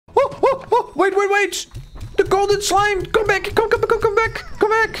Wait, wait, wait! The golden slime! Come back! Come back! Come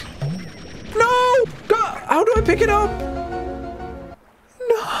back! No! How do I pick it up?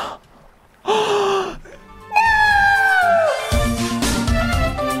 No! No!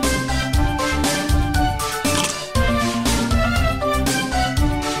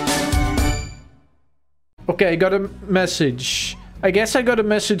 Okay, I got a message. I guess I got a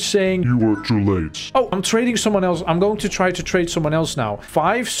message saying You were too late. Oh, I'm trading someone else. I'm going to try to trade someone else now.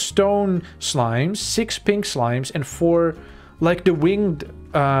 5 stone slimes, 6 pink slimes, and 4 like the winged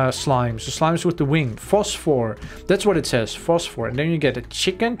slimes. The slimes with the wing. Phosphor. That's what it says. Phosphor. And then you get a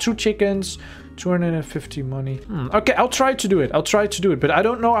chicken, 2 chickens, 250 money. Okay, I'll try to do it. I'll try to do it. But I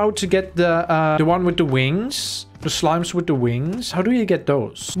don't know how to get the one with the wings. The slimes with the wings. How do you get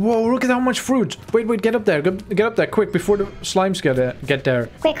those? Whoa, look at how much fruit. Wait, wait, get up there. Get up there quick before the slimes get there.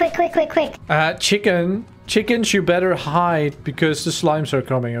 Quick. Chicken. Chickens, you better hide because the slimes are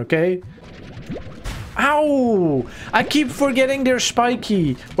coming, okay? Ow! I keep forgetting they're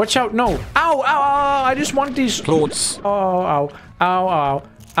spiky. Watch out. No. Ow, ow, ow. I just want these. Clothes. Oh, ow. Ow, ow.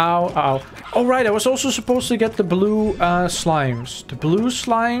 Ow, ow. All right, I was also supposed to get the blue slimes. The blue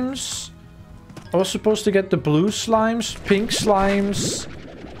slimes. I was supposed to get the blue slimes, pink slimes,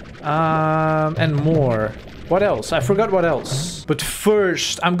 and more. What else? I forgot what else. But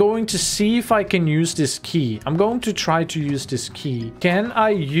first, I'm going to see if I can use this key. I'm going to try to use this key. Can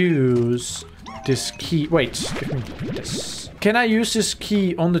I use this key? Wait, give me this. Can I use this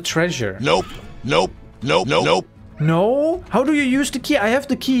key on the treasure? Nope. Nope. Nope. Nope. Nope. No? How do you use the key? I have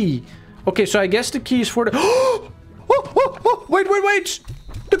the key. Okay, so I guess the key is for the... Wait, wait, wait!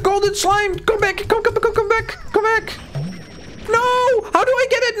 The golden slime! Come back! Come back! Come back! No! How do I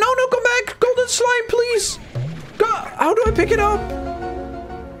get it? No, come back! Golden slime, please! How do I pick it up?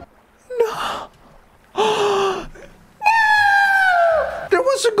 No! No! There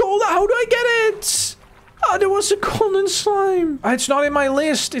was a gold... How do I get it? Oh, there was a golden slime. It's not in my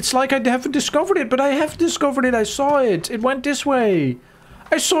list. It's like I haven't discovered it, but I have discovered it. I saw it. It went this way.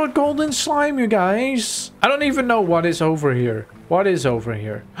 I saw a golden slime, you guys. I don't even know what is over here. What is over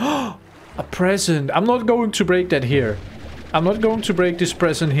here? A present. I'm not going to break that here. I'm not going to break this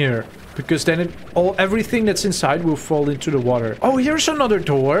present here. Because then everything that's inside will fall into the water. Oh, here's another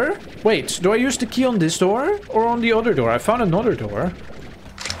door. Wait, do I use the key on this door? Or on the other door? I found another door.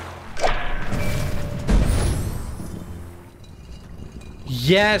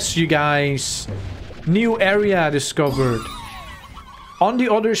 Yes, you guys. New area discovered. On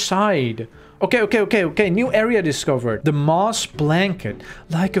the other side. Okay. New area discovered. The moss blanket.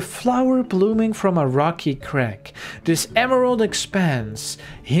 Like a flower blooming from a rocky crack. This emerald expanse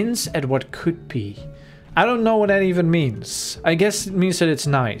hints at what could be. I don't know what that even means. I guess it means that it's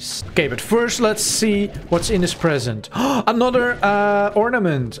nice. Okay, but first let's see what's in this present. Another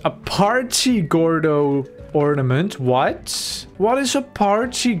ornament. A party Gordo ornament. What? What is a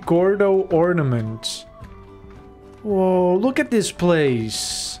party Gordo ornament? Whoa, look at this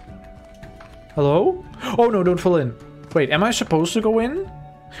place. Hello? Oh no, don't fall in. Wait, am I supposed to go in?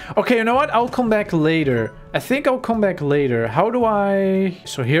 Okay, you know what? I'll come back later. I think I'll come back later. How do I...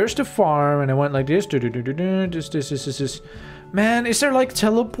 So here's the farm, and I went like this. This. Man, is there like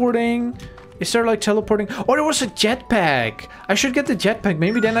teleporting? Is there like teleporting? Oh, there was a jetpack. I should get the jetpack.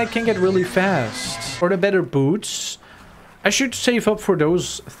 Maybe then I can get really fast. Or the better boots. I should save up for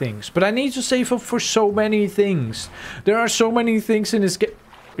those things. But I need to save up for so many things. There are so many things in this game.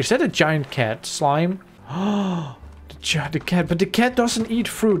 Is that a giant cat slime? Oh, the cat. But the cat doesn't eat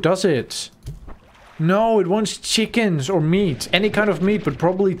fruit, does it? No, it wants chickens or meat. Any kind of meat, but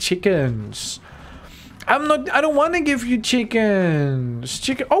probably chickens. I don't want to give you chickens.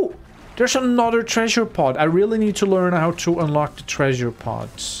 Oh, there's another treasure pod. I really need to learn how to unlock the treasure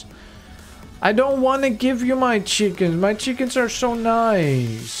pods. I don't want to give you my chickens. My chickens are so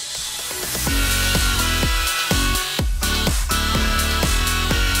nice.